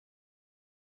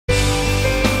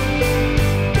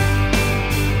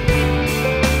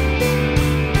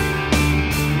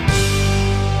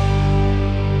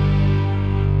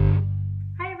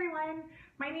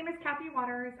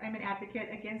scammers. I'm an advocate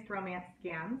against romance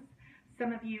scams.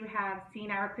 Some of you have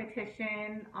seen our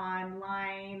petition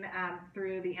online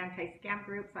through the anti-scam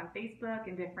groups on Facebook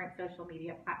and different social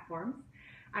media platforms.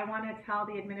 I want to tell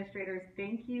the administrators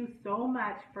thank you so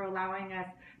much for allowing us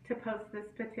to post this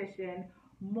petition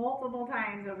multiple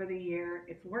times over the year.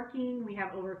 It's working. We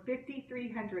have over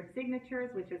 5,300 signatures,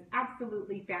 which is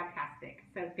absolutely fantastic.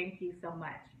 So thank you so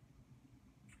much.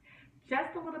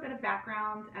 Just a little bit of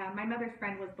background. My mother's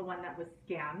friend was the one that was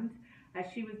scammed.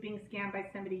 She was being scammed by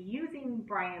somebody using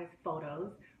Brian's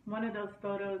photos. One of those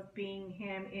photos being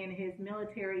him in his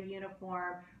military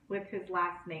uniform with his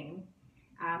last name.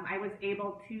 I was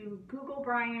able to Google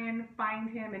Brian, find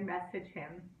him, and message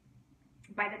him.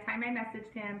 By the time I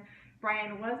messaged him,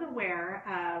 Brian was aware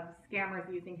of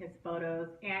scammers using his photos,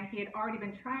 and he had already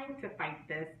been trying to fight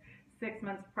this 6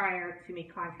 months prior to me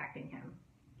contacting him.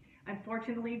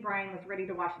 Unfortunately, Brian was ready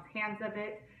to wash his hands of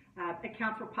it.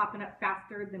 Accounts were popping up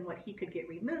faster than what he could get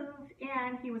removed,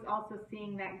 and he was also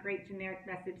seeing that great generic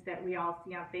message that we all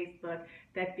see on Facebook,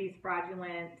 that these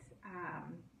fraudulent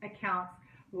accounts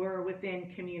were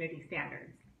within community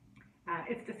standards.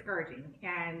 It's discouraging,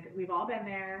 and we've all been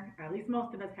there, or at least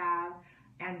most of us have,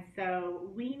 and so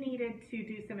we needed to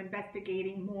do some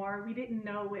investigating more. We didn't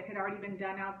know what had already been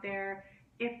done out there,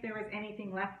 if there was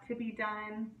anything left to be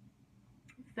done.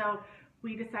 So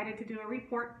we decided to do a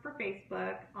report for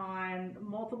Facebook on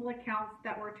multiple accounts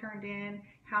that were turned in,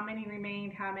 how many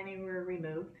remained, how many were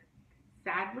removed.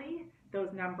 Sadly, those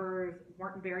numbers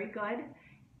weren't very good,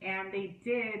 and they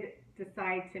did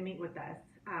decide to meet with us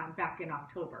back in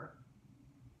October.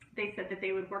 They said that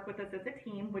they would work with us as a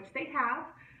team, which they have.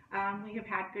 We have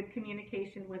had good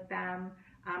communication with them.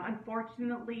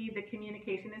 Unfortunately, the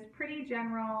communication is pretty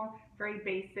general, very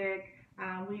basic.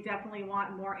 We definitely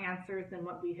want more answers than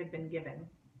what we had been given.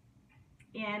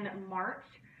 In March,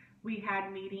 we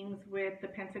had meetings with the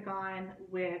Pentagon,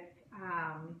 with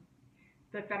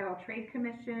the Federal Trade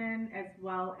Commission, as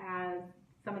well as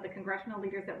some of the congressional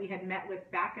leaders that we had met with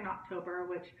back in October,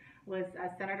 which was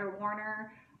Senator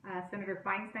Warner, Senator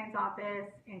Feinstein's office,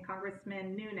 and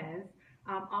Congressman Nunes,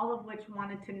 all of which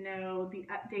wanted to know the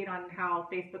update on how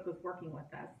Facebook was working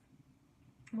with us.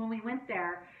 When we went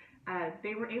there,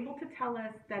 they were able to tell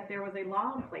us that there was a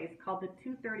law in place called the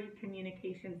 230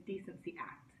 Communications Decency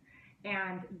Act.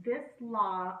 And this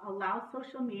law allows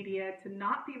social media to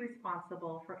not be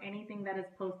responsible for anything that is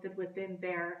posted within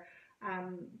their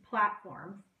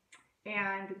platforms.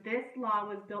 And this law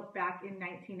was built back in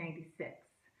 1996.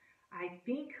 I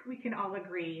think we can all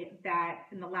agree that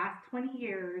in the last 20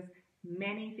 years,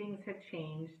 many things have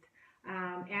changed.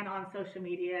 And on social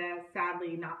media,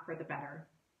 sadly, not for the better.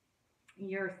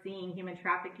 You're seeing human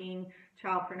trafficking,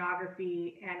 child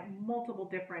pornography, and multiple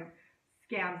different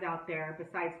scams out there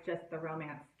besides just the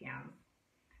romance scams.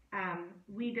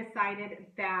 We decided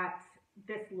that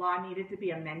this law needed to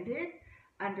be amended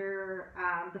under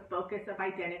the focus of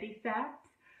identity theft.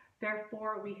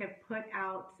 Therefore, we have put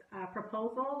out a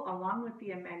proposal along with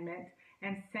the amendment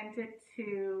and sent it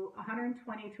to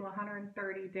 120 to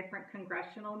 130 different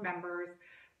congressional members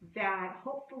that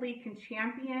hopefully can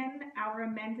champion our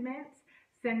amendment,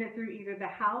 send it through either the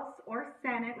House or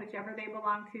Senate, whichever they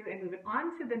belong to, and move it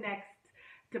on to the next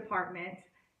department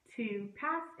to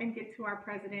pass and get to our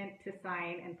president to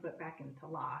sign and put back into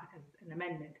law as an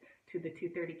amendment to the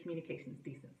 230 Communications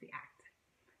Decency Act.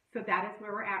 So that is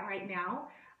where we're at right now.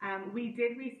 We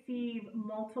did receive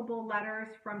multiple letters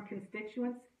from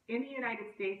constituents in the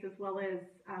United States as well as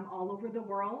all over the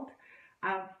world.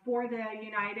 For the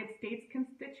United States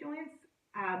constituents,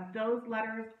 those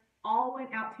letters all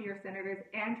went out to your senators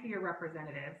and to your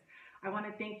representatives. I want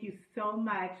to thank you so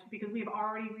much because we've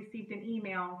already received an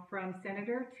email from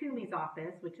Senator Toomey's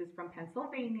office, which is from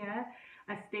Pennsylvania,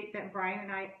 a state that Brian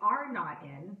and I are not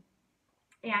in.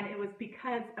 And it was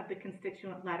because of the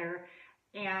constituent letter,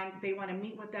 and they want to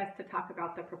meet with us to talk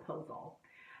about the proposal.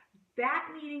 That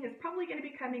meeting is probably going to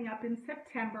be coming up in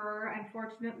September.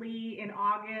 Unfortunately, in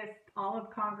August, all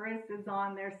of Congress is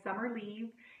on their summer leave,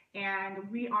 and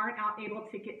we aren't able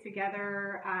to get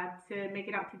together to make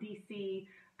it out to DC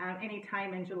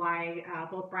anytime in July.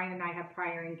 Both Brian and I have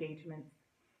prior engagements.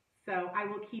 So I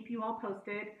will keep you all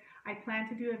posted. I plan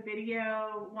to do a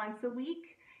video once a week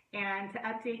and to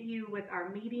update you with our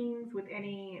meetings, with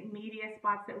any media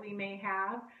spots that we may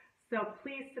have. So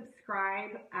please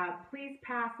subscribe. Please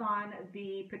pass on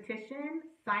the petition,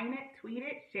 sign it, tweet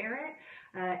it, share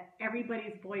it.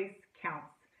 Everybody's voice counts.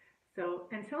 So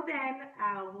until then,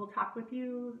 we'll talk with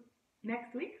you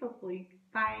next week, hopefully.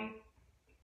 Bye.